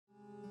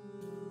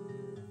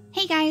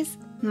Hey guys,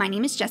 my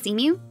name is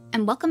JessiMew,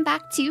 and welcome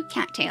back to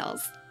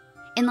Cattails.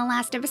 In the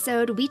last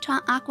episode, we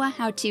taught Aqua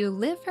how to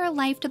live her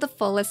life to the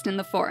fullest in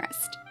the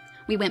forest.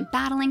 We went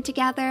battling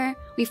together,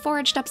 we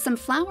foraged up some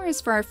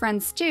flowers for our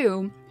friends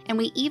too, and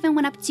we even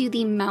went up to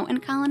the mountain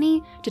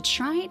colony to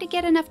try to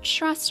get enough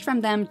trust from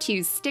them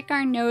to stick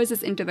our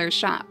noses into their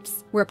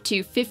shops. We're up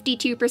to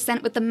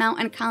 52% with the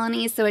mountain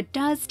colony, so it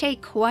does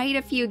take quite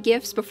a few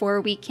gifts before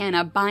we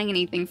can buy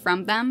anything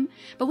from them,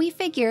 but we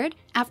figured,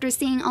 after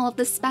seeing all of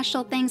the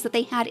special things that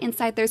they had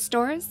inside their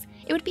stores,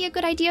 it would be a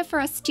good idea for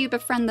us to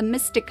befriend the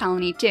Mystic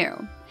Colony too,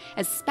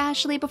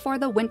 especially before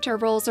the winter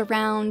rolls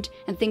around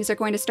and things are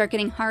going to start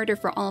getting harder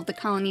for all of the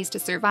colonies to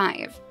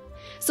survive.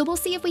 So we'll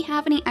see if we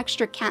have any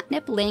extra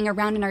catnip laying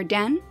around in our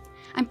den.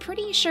 I'm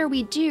pretty sure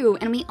we do,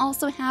 and we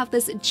also have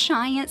this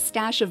giant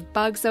stash of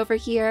bugs over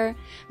here.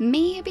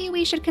 Maybe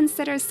we should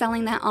consider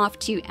selling that off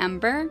to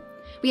Ember.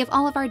 We have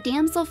all of our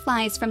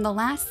damselflies from the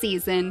last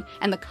season,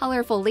 and the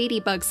colorful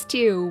ladybugs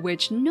too,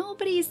 which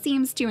nobody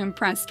seems too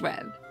impressed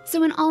with.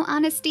 So in all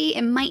honesty,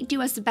 it might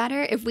do us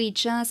better if we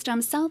just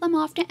sell them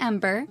off to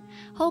Ember.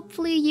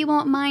 Hopefully you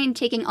won't mind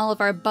taking all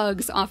of our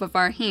bugs off of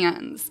our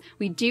hands.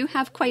 We do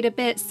have quite a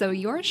bit, so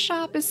your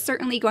shop is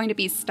certainly going to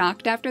be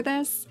stocked after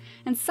this.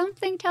 And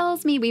something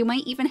tells me we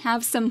might even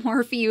have some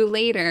more for you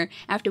later,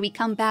 after we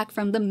come back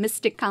from the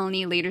Mystic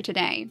Colony later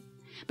today.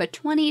 But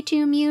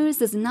 22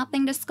 mews is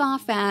nothing to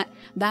scoff at.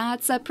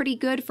 That's pretty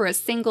good for a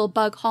single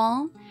bug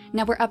haul.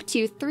 Now we're up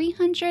to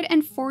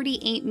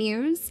 348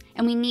 mews,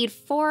 and we need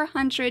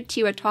 400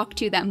 to talk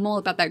to that mole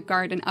about that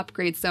garden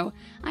upgrade, so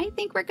I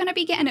think we're gonna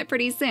be getting it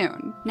pretty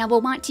soon. Now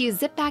we'll want to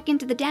zip back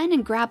into the den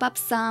and grab up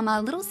some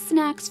little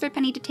snacks for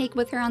Penny to take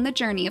with her on the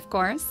journey, of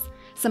course.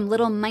 Some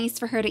little mice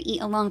for her to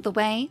eat along the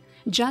way,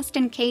 just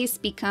in case,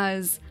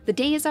 because the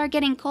days are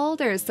getting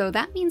colder, so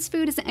that means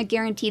food isn't a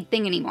guaranteed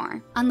thing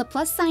anymore. On the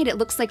plus side, it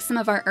looks like some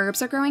of our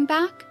herbs are growing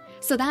back,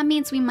 so that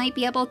means we might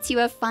be able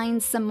to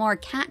find some more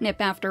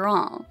catnip after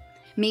all.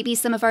 Maybe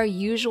some of our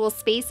usual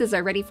spaces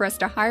are ready for us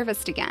to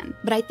harvest again.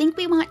 But I think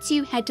we want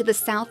to head to the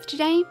south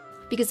today,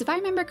 because if I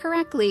remember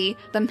correctly,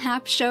 the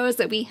map shows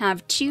that we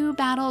have 2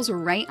 battles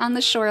right on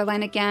the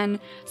shoreline again,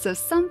 so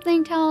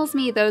something tells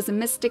me those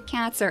mystic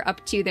cats are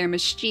up to their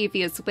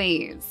mischievous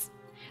ways.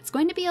 It's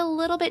going to be a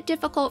little bit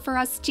difficult for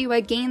us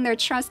to gain their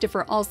trust if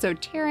we're also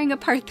tearing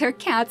apart their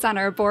cats on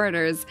our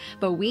borders,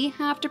 but we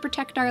have to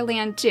protect our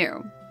land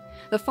too.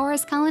 The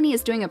forest colony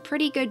is doing a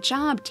pretty good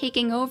job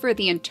taking over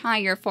the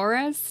entire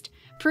forest.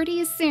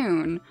 Pretty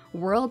soon,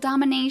 world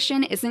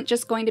domination isn't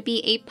just going to be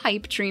a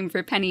pipe dream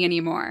for Penny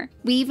anymore.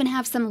 We even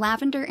have some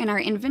lavender in our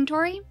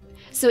inventory,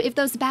 so if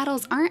those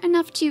battles aren't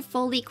enough to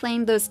fully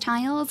claim those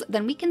tiles,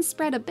 then we can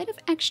spread a bit of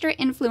extra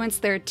influence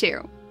there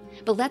too.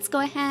 But let's go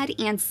ahead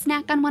and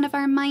snack on one of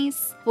our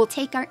mice, we'll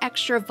take our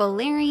extra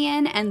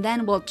valerian, and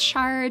then we'll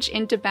charge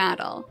into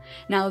battle.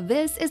 Now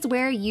this is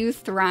where you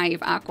thrive,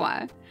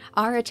 Aqua.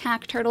 Our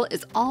attack turtle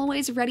is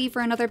always ready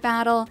for another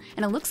battle,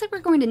 and it looks like we're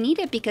going to need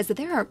it because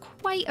there are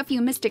quite a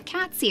few mystic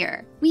cats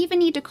here. We even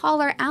need to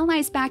call our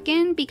allies back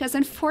in because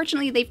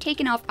unfortunately they've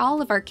taken off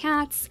all of our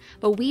cats,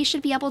 but we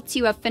should be able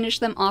to finish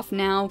them off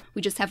now.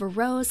 We just have a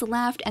rose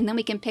left, and then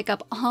we can pick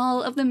up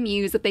all of the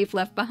mews that they've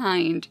left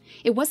behind.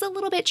 It was a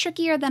little bit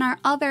trickier than our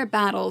other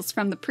battles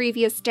from the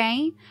previous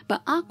day,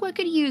 but Aqua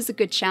could use a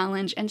good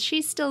challenge, and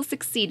she still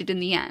succeeded in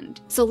the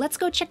end. So let's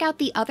go check out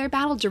the other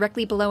battle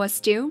directly below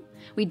us too.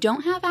 We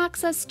don't have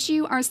access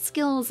to our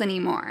skills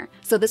anymore,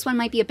 so this one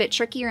might be a bit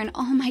trickier, and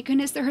oh my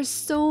goodness, there are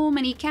so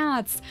many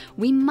cats.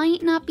 We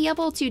might not be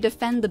able to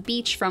defend the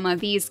beach from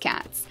these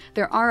cats.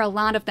 There are a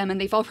lot of them,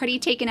 and they've already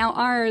taken out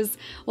ours.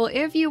 Well,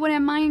 if you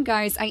wouldn't mind,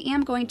 guys, I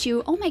am going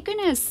to, oh my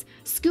goodness,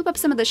 scoop up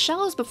some of the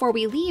shells before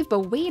we leave,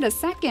 but wait a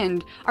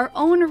second. Our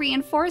own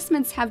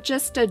reinforcements have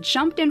just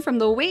jumped in from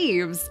the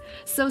waves.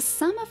 So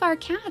some of our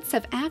cats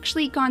have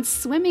actually gone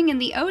swimming in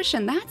the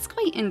ocean. That's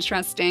quite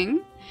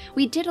interesting.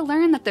 We did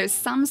learn that there's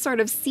some sort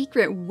of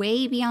secret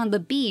way beyond the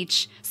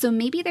beach, so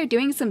maybe they're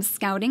doing some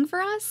scouting for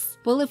us?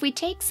 Well, if we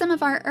take some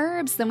of our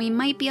herbs, then we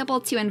might be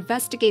able to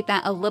investigate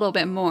that a little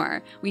bit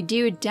more. We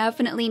do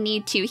definitely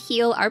need to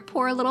heal our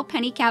poor little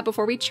penny cat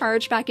before we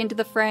charge back into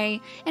the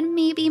fray, and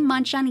maybe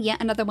munch on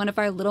yet another one of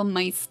our little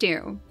mice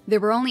too. There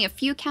were only a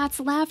few cats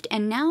left,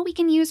 and now we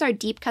can use our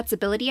deep cuts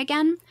ability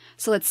again.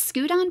 So let's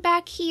scoot on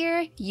back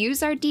here,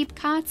 use our deep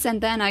cuts,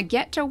 and then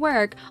get to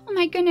work. Oh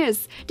my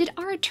goodness, did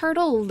our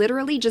turtle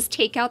literally just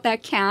take out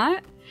that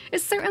cat?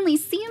 It certainly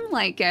seemed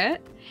like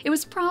it. It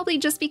was probably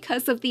just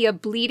because of the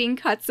bleeding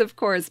cuts, of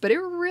course, but it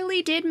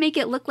really did make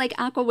it look like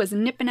Aqua was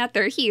nipping at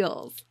their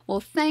heels.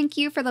 Well, thank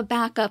you for the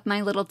backup,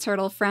 my little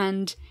turtle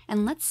friend.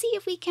 And let's see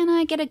if we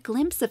can get a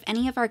glimpse of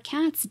any of our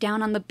cats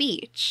down on the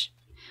beach.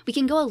 We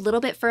can go a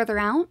little bit further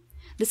out.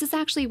 This is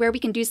actually where we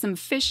can do some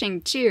fishing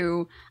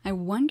too. I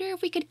wonder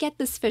if we could get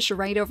this fish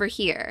right over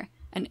here.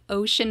 An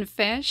ocean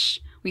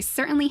fish? We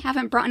certainly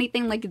haven't brought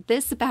anything like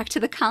this back to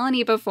the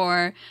colony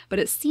before, but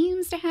it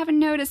seems to have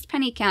noticed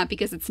Pennycat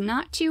because it's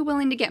not too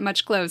willing to get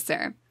much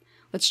closer.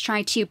 Let's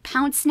try to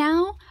pounce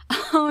now.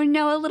 Oh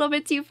no, a little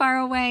bit too far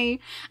away.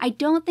 I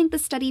don't think the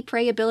steady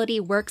prey ability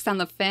works on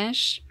the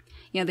fish.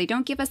 They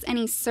don't give us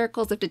any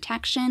circles of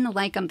detection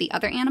like the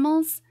other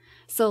animals.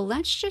 So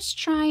let's just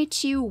try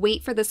to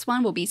wait for this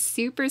one. We'll be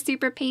super,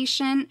 super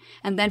patient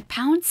and then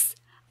pounce.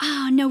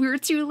 Oh no, we were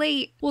too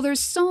late. Well, there's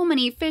so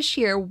many fish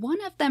here.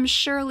 One of them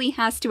surely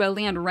has to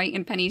land right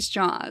in Penny's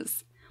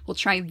jaws. We'll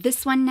try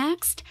this one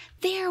next.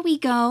 There we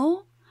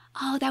go.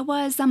 Oh, that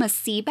was a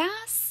sea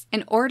bass?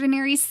 An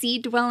ordinary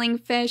sea-dwelling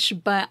fish,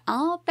 but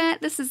I'll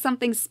bet this is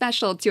something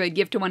special to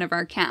give to one of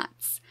our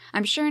cats.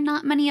 I'm sure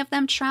not many of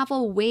them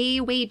travel way,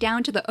 way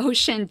down to the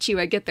ocean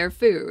to get their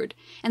food.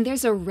 And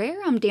there's a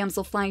rare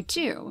damselfly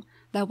too.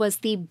 That was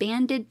the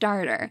banded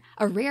darter,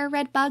 a rare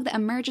red bug that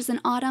emerges in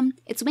autumn.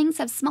 Its wings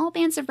have small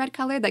bands of red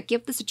color that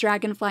give this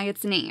dragonfly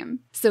its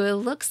name. So it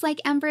looks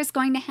like Ember is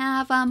going to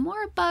have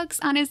more bugs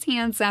on his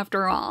hands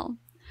after all.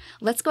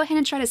 Let's go ahead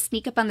and try to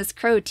sneak up on this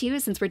crow too,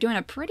 since we're doing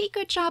a pretty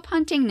good job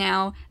hunting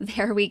now.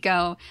 There we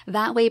go.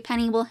 That way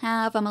Penny will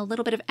have a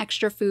little bit of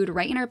extra food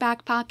right in her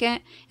back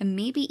pocket, and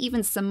maybe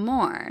even some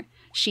more.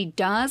 She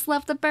does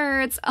love the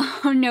birds.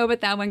 Oh no,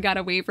 but that one got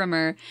away from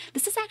her.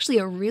 This is actually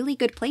a really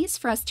good place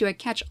for us to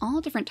catch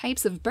all different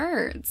types of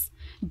birds.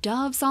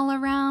 Doves all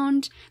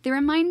around. They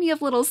remind me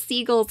of little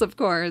seagulls, of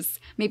course.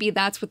 Maybe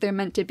that's what they're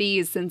meant to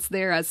be since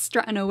they're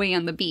strutting away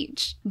on the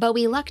beach. But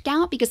we lucked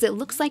out because it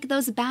looks like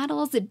those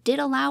battles did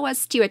allow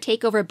us to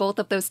take over both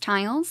of those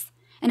tiles.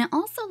 And it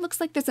also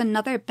looks like there's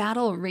another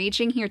battle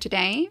raging here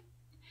today.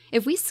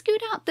 If we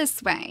scoot out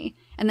this way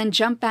and then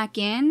jump back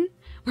in,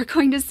 we're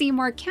going to see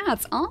more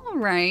cats. All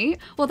right.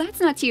 Well, that's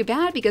not too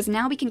bad because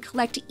now we can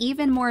collect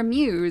even more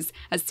mews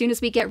as soon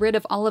as we get rid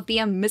of all of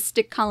the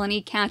Mystic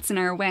Colony cats in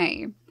our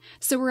way.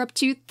 So we're up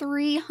to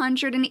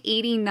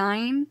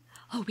 389.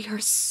 Oh, we are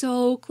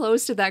so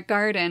close to that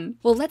garden.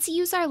 Well, let's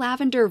use our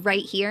lavender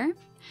right here.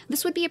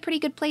 This would be a pretty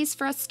good place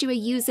for us to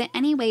use it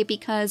anyway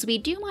because we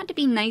do want to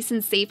be nice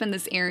and safe in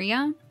this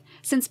area.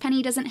 Since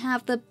Penny doesn't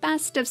have the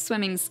best of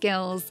swimming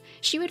skills,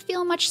 she would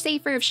feel much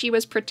safer if she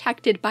was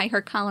protected by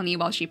her colony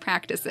while she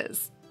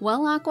practices.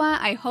 Well, Aqua,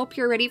 I hope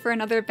you're ready for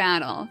another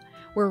battle.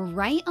 We're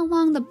right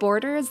along the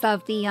borders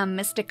of the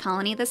Mystic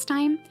Colony this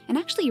time, and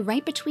actually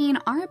right between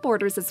our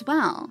borders as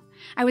well.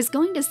 I was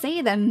going to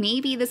say that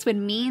maybe this would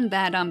mean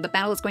that the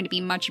battle is going to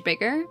be much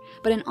bigger,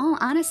 but in all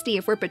honesty,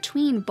 if we're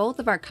between both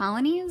of our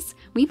colonies,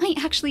 we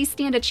might actually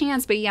stand a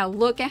chance. But yeah,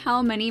 look at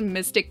how many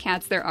Mystic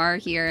Cats there are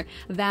here.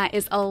 That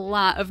is a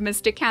lot of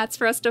Mystic Cats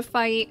for us to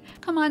fight.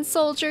 Come on,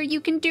 soldier,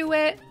 you can do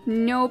it.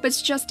 Nope,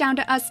 it's just down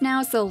to us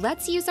now, so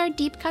let's use our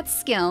deep cut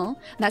skill.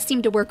 That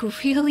seemed to work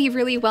really,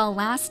 really well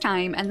last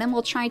time, and then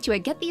we'll try to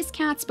get these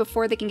cats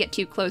before they can get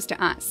too close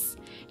to us.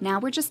 Now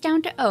we're just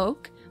down to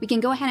Oak. We can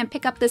go ahead and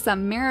pick up this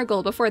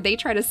marigold before they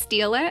try to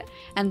steal it,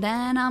 and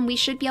then we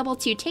should be able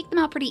to take them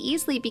out pretty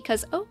easily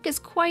because Oak is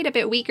quite a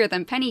bit weaker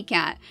than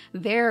Pennycat.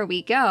 There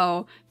we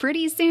go.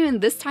 Pretty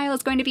soon this tile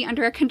is going to be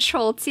under our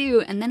control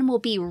too, and then we'll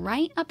be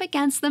right up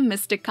against the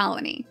Mystic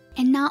Colony.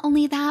 And not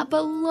only that,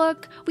 but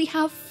look, we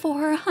have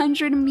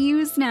 400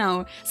 mews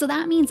now. So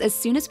that means as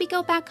soon as we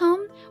go back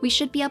home, we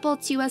should be able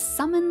to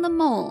summon the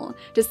mole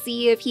to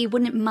see if he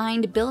wouldn't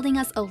mind building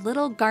us a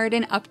little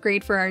garden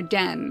upgrade for our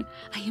den.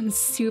 I am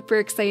super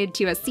excited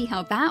to see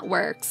how that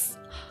works.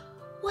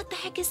 What the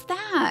heck is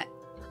that?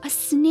 A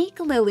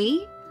snake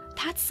lily?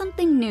 That's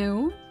something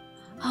new.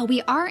 Oh,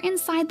 we are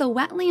inside the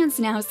wetlands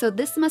now, so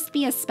this must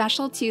be a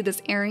special to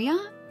this area.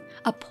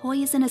 A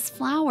poisonous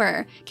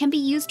flower can be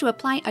used to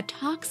apply a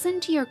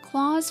toxin to your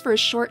claws for a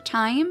short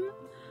time.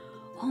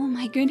 Oh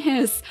my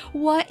goodness,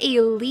 what a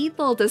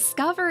lethal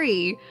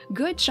discovery.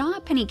 Good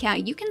job,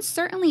 Pennycat. You can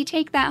certainly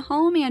take that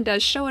home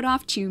and show it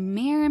off to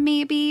Mare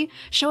maybe.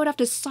 Show it off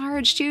to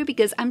Sarge too,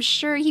 because I'm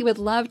sure he would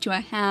love to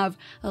have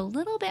a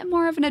little bit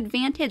more of an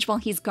advantage while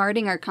he's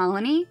guarding our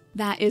colony.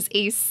 That is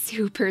a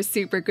super,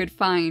 super good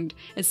find,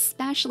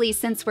 especially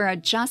since we're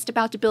just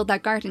about to build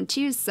that garden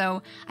too,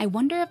 so I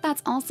wonder if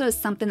that's also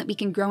something that we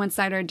can grow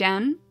inside our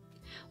den.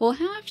 We'll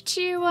have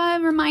to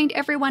remind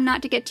everyone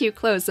not to get too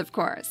close, of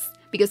course,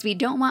 because we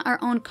don't want our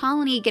own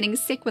colony getting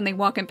sick when they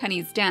walk in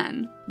Penny's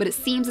den. But it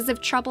seems as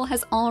if trouble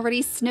has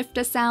already sniffed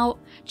us out.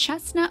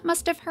 Chestnut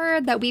must have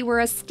heard that we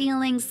were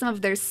stealing some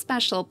of their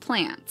special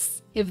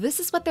plants. If this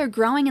is what they're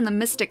growing in the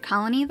Mystic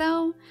Colony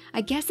though,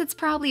 I guess it's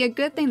probably a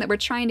good thing that we're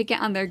trying to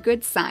get on their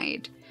good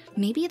side.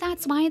 Maybe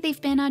that's why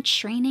they've been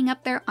training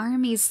up their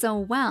armies so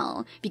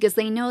well, because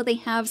they know they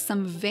have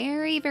some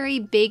very, very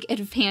big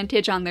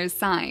advantage on their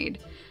side.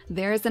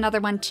 There's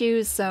another one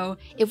too, so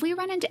if we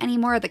run into any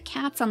more of the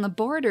cats on the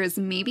borders,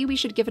 maybe we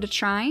should give it a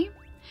try?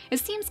 It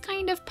seems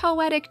kind of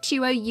poetic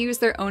to use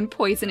their own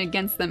poison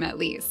against them at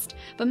least.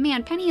 But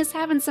man, Penny is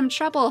having some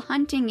trouble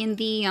hunting in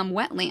the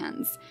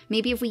wetlands.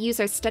 Maybe if we use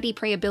our steady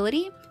prey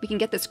ability, we can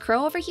get this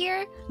crow over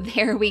here?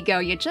 There we go,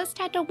 you just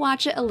had to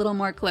watch it a little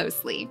more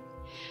closely.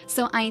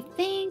 So I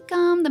think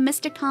the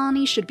Mystic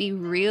Colony should be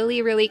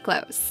really, really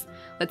close.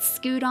 Let's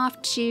scoot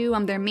off to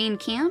their main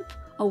camp.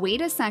 Oh, wait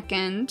a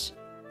second.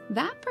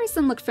 That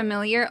person looked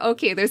familiar.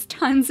 Okay, there's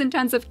tons and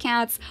tons of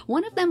cats.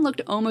 One of them looked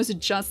almost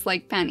just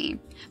like Penny.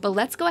 But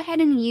let's go ahead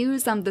and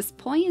use this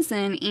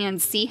poison and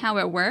see how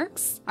it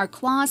works. Our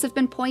claws have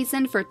been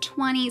poisoned for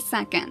 20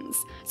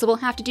 seconds, so we'll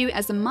have to do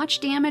as much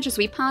damage as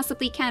we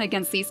possibly can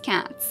against these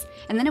cats.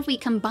 And then if we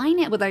combine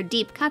it with our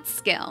deep cut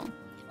skill,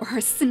 or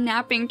our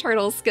snapping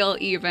turtle skill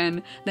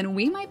even, then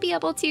we might be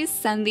able to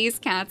send these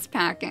cats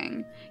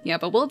packing. Yeah,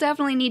 but we'll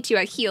definitely need to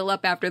heal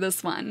up after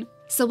this one.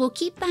 So we'll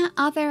keep that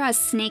other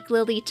snake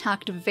lily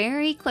tucked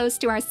very close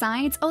to our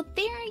sides. Oh,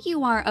 there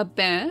you are,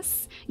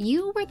 Abyss.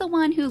 You were the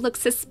one who looked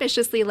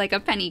suspiciously like a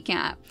penny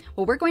cat.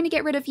 Well, we're going to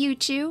get rid of you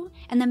too,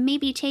 and then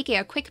maybe take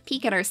a quick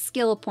peek at our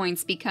skill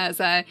points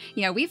because,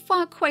 yeah, we've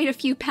fought quite a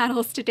few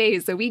battles today,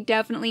 so we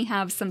definitely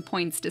have some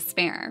points to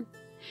spare.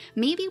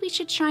 Maybe we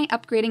should try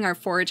upgrading our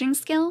foraging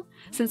skill.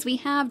 Since we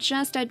have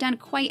just done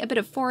quite a bit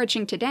of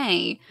foraging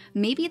today,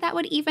 maybe that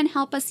would even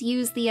help us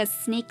use the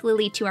snake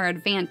lily to our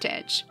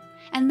advantage.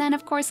 And then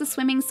of course the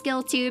swimming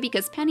skill too,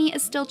 because Penny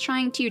is still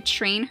trying to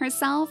train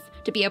herself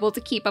to be able to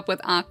keep up with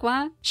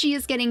Aqua. She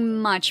is getting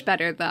much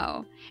better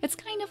though. It's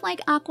kind of like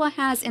Aqua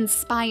has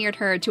inspired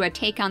her to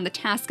take on the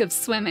task of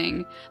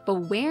swimming, but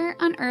where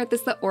on earth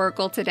is the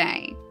Oracle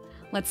today?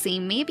 Let's see,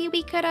 maybe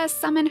we could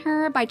summon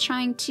her by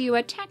trying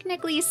to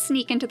technically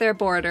sneak into their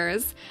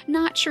borders.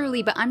 Not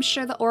truly, but I'm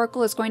sure the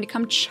Oracle is going to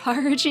come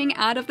charging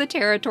out of the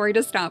territory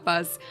to stop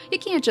us. You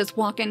can't just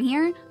walk in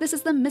here. This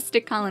is the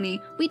Mystic Colony.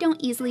 We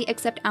don't easily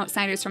accept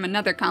outsiders from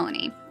another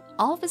colony.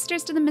 All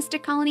visitors to the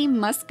Mystic Colony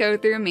must go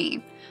through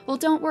me. Well,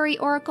 don't worry,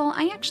 Oracle.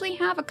 I actually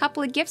have a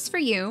couple of gifts for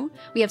you.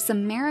 We have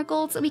some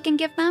marigolds that we can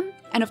give them,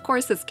 and of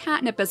course this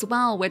catnip as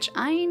well, which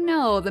I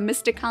know the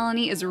Mystic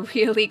Colony is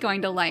really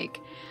going to like.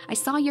 I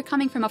saw you're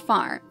coming from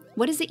afar.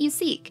 What is it you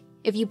seek?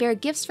 If you bear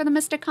gifts for the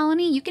Mystic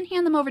Colony, you can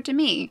hand them over to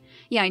me.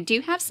 Yeah, I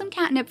do have some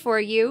catnip for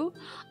you.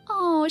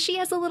 Oh, she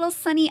has a little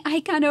sunny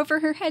icon over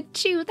her head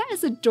too. That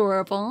is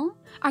adorable.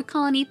 Our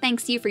colony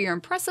thanks you for your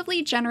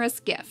impressively generous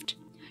gift.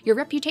 Your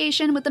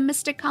reputation with the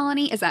Mystic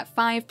Colony is at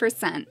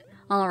 5%.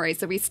 Alright,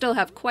 so we still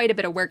have quite a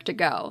bit of work to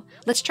go.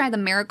 Let's try the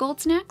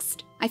marigolds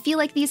next. I feel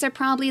like these are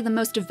probably the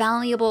most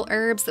valuable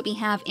herbs that we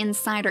have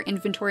inside our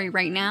inventory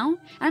right now. And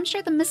I'm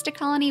sure the Mystic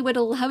Colony would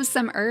love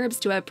some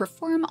herbs to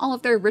perform all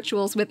of their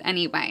rituals with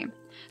anyway.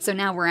 So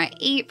now we're at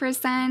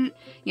 8%.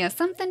 Yeah,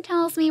 something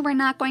tells me we're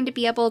not going to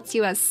be able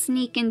to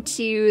sneak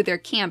into their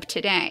camp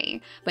today.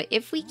 But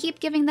if we keep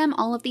giving them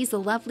all of these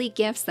lovely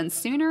gifts, then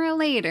sooner or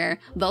later,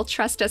 they'll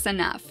trust us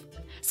enough.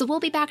 So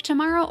we'll be back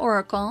tomorrow,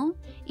 Oracle,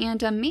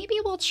 and maybe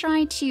we'll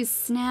try to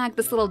snag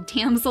this little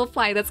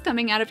damselfly that's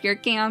coming out of your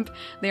camp.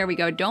 There we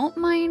go, don't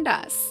mind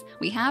us.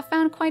 We have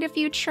found quite a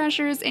few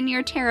treasures in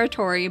your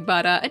territory,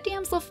 but a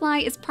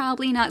damselfly is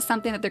probably not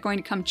something that they're going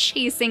to come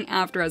chasing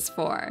after us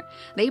for.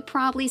 They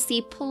probably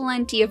see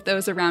plenty of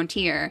those around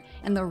here,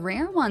 and the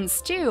rare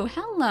ones too.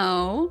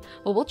 Hello.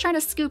 Well, we'll try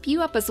to scoop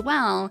you up as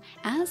well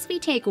as we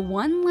take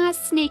one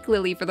last snake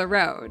lily for the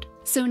road.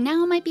 So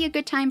now might be a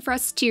good time for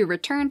us to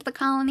return to the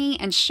colony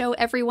and show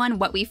everyone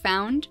what we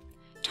found.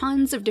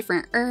 Tons of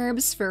different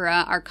herbs for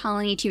our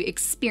colony to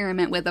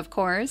experiment with, of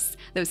course.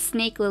 Those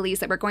snake lilies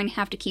that we're going to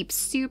have to keep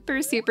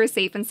super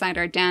safe inside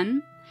our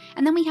den.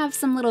 And then we have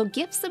some little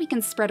gifts that we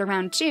can spread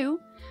around too.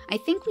 I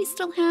think we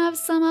still have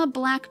some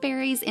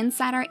blackberries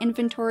inside our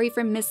inventory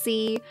for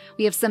Missy.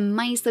 We have some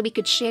mice that we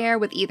could share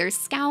with either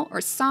Scout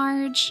or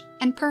Sarge.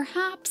 And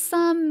perhaps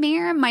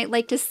Mare might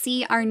like to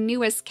see our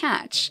newest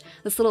catch,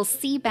 this little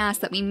sea bass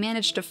that we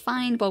managed to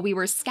find while we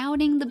were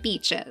scouting the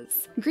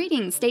beaches.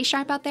 Greetings, stay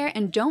sharp out there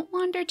and don't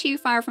wander too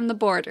far from the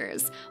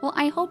borders. Well,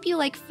 I hope you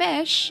like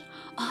fish.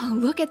 Oh,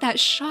 look at that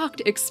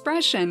shocked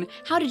expression.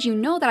 How did you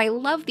know that I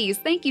love these?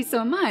 Thank you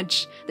so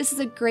much. This is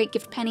a great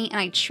gift, Penny, and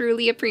I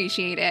truly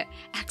appreciate it.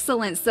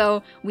 Excellent,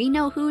 so we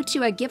know who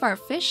to give our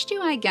fish to,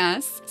 I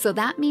guess. So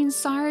that means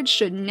Sarge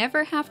should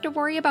never have to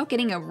worry about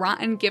getting a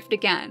rotten gift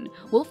again.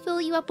 We'll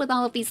fill you up with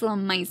all of these little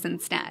mice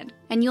instead.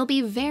 And you'll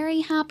be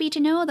very happy to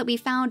know that we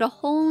found a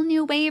whole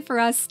new way for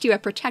us to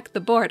protect the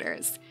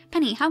borders.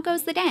 Penny, how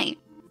goes the day?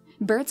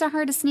 Birds are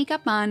hard to sneak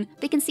up on.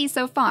 They can see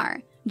so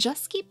far.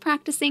 Just keep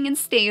practicing and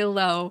stay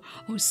low.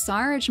 Oh,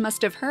 Sarge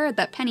must have heard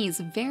that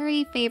Penny's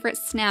very favorite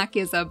snack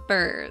is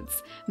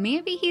birds.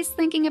 Maybe he's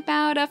thinking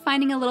about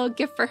finding a little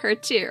gift for her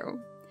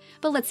too.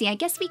 But let's see, I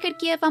guess we could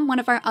give one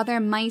of our other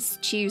mice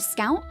to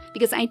Scout,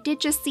 because I did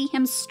just see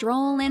him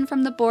stroll in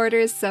from the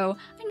borders, so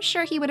I'm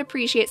sure he would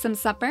appreciate some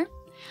supper.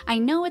 I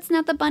know it's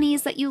not the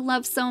bunnies that you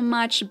love so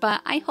much,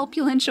 but I hope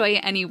you'll enjoy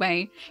it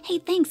anyway. Hey,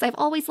 thanks, I've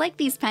always liked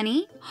these,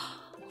 Penny.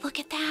 Look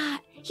at that,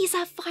 he's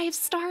at 5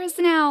 stars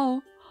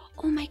now.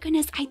 Oh my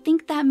goodness, I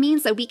think that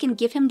means that we can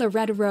give him the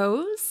red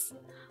rose?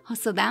 Oh,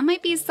 so that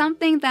might be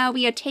something that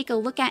we take a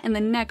look at in the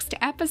next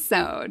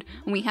episode,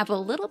 when we have a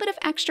little bit of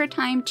extra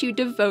time to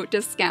devote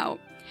to Scout.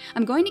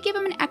 I'm going to give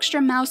him an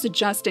extra mouse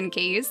just in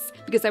case,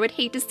 because I would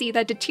hate to see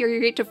that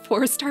deteriorate to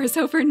 4 stars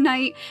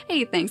overnight.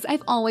 Hey, thanks,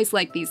 I've always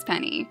liked these,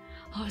 Penny.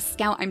 Oh,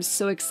 Scout, I'm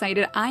so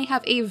excited. I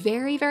have a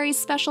very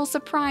special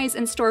surprise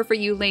in store for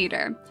you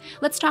later.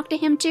 Let's talk to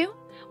him too?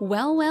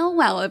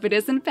 Well, if it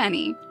isn't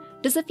Penny.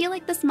 Does it feel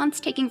like this month's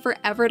taking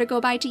forever to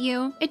go by to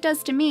you? It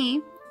does to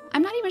me.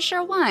 I'm not even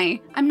sure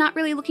why. I'm not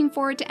really looking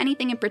forward to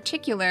anything in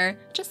particular,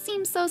 it just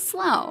seems so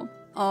slow.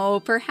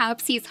 Oh,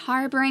 perhaps he's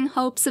harboring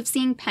hopes of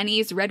seeing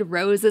Penny's red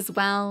rose as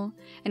well,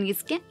 and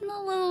he's getting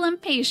a little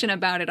impatient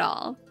about it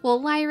all. Well,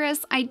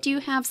 Lyris, I do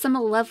have some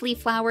lovely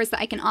flowers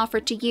that I can offer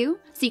to you,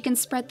 so you can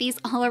spread these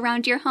all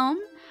around your home.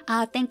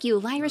 Thank you,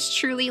 Lyris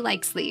truly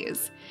likes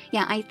these.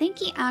 Yeah, I think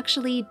he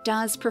actually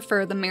does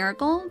prefer the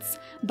marigolds,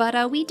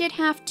 but we did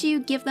have to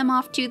give them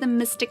off to the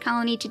Mystic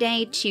Colony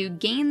today to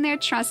gain their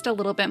trust a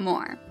little bit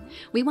more.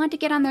 We want to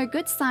get on their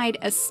good side,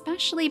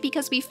 especially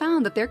because we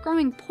found that they're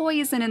growing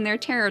poison in their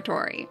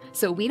territory,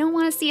 so we don't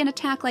want to see an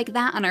attack like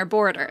that on our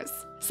borders.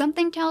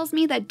 Something tells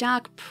me that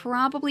Doc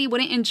probably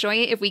wouldn't enjoy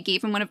it if we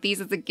gave him one of these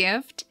as a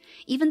gift.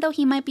 Even though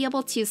he might be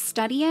able to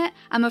study it,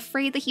 I'm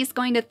afraid that he's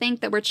going to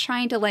think that we're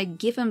trying to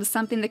give him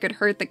something that could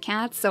hurt the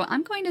cats, so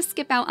I'm going to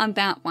skip out on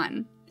that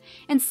one.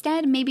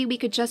 Instead, maybe we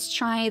could just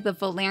try the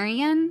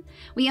valerian.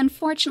 We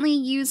unfortunately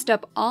used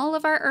up all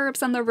of our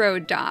herbs on the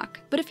road,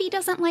 Doc. But if he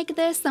doesn't like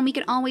this, then we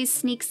could always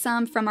sneak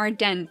some from our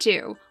den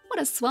too. What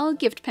a swell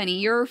gift, Penny,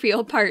 you're a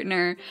real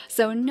partner.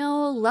 So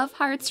no love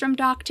hearts from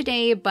Doc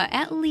today, but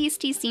at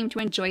least he seemed to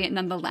enjoy it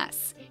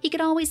nonetheless. He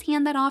could always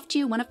hand that off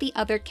to one of the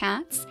other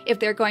cats if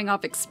they're going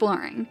off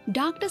exploring.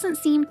 Doc doesn't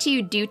seem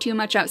to do too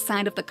much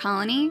outside of the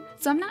colony,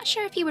 so I'm not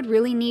sure if he would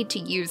really need to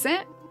use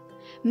it.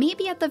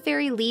 Maybe at the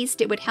very least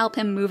it would help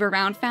him move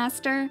around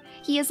faster.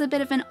 He is a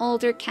bit of an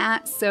older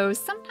cat, so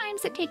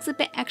sometimes it takes a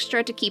bit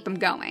extra to keep him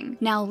going.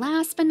 Now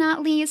last but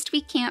not least,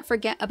 we can't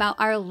forget about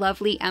our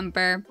lovely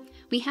Ember.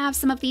 We have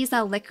some of these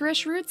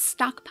licorice roots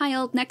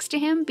stockpiled next to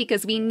him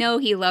because we know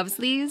he loves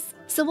these.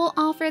 So we'll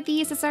offer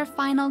these as our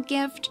final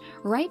gift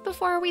right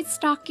before we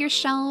stock your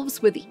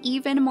shelves with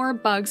even more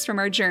bugs from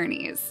our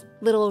journeys.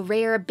 Little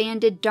rare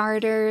banded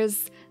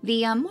darters,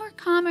 the more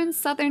common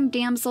southern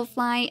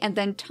damselfly, and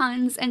then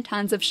tons and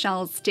tons of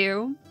shells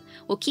too.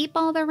 We'll keep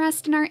all the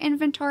rest in our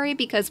inventory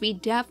because we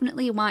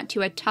definitely want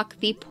to tuck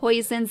the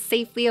poison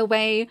safely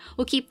away.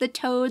 We'll keep the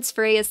toads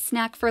for a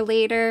snack for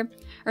later,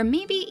 or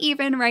maybe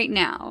even right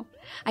now.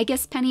 I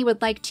guess Penny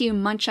would like to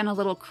munch on a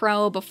little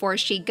crow before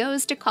she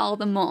goes to call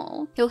the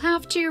mole. He'll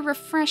have to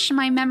refresh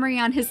my memory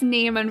on his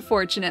name,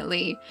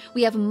 unfortunately.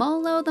 We have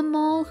Molo the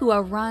mole, who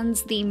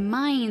runs the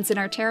mines in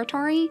our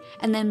territory,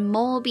 and then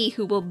Moleby,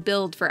 who will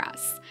build for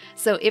us.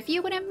 So if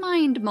you wouldn't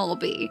mind,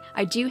 Moleby,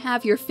 I do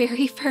have your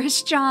very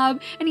first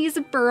job, and he's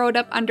burrowed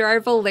up under our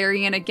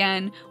valerian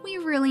again. We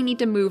really need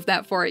to move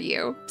that for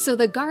you. So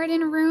the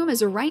garden room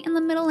is right in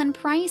the middle in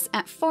price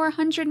at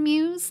 400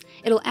 mews.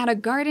 It'll add a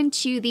garden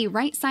to the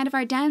right side of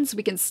our den so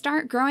we can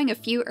start growing a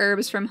few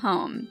herbs from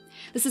home.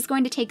 This is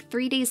going to take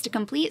 3 days to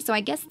complete, so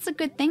I guess it's a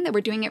good thing that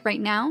we're doing it right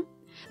now.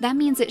 That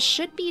means it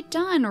should be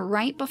done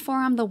right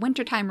before the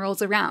wintertime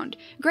rolls around.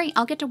 Great,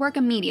 I'll get to work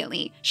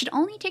immediately. Should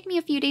only take me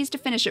a few days to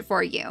finish it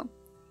for you.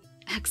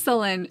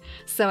 Excellent.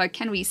 So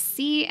can we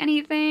see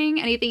anything?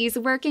 Anything he's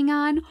working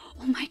on?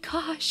 Oh my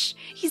gosh,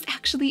 he's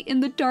actually in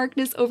the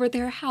darkness over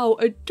there. How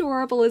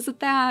adorable is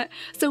that?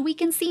 So we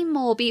can see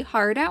Moleby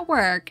hard at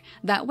work.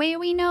 That way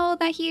we know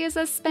that he is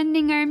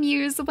spending our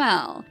mews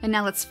well. And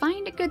now let's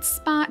find a good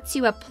spot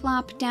to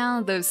plop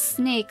down those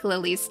snake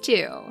lilies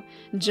too.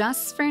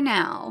 Just for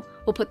now.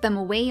 We'll put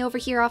them way over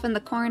here off in the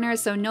corner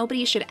so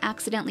nobody should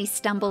accidentally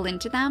stumble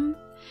into them.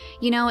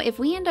 You know, if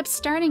we end up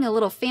starting a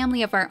little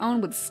family of our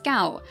own with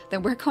Scout,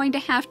 then we're going to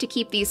have to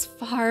keep these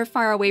far,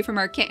 far away from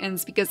our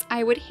kittens because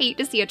I would hate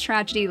to see a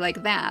tragedy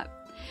like that.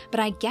 But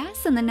I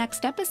guess in the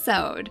next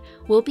episode,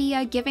 we'll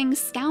be giving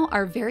Scout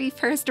our very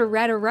first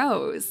red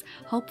rose.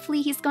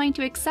 Hopefully he's going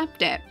to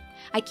accept it.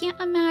 I can't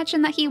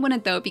imagine that he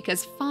wouldn't though,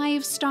 because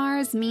 5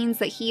 stars means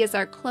that he is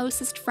our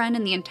closest friend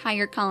in the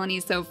entire colony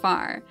so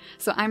far.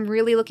 So I'm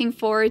really looking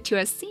forward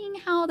to seeing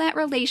how that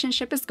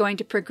relationship is going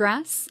to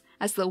progress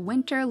as the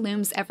winter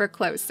looms ever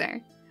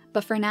closer.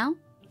 But for now,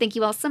 thank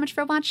you all so much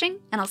for watching,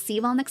 and I'll see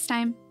you all next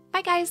time.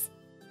 Bye guys!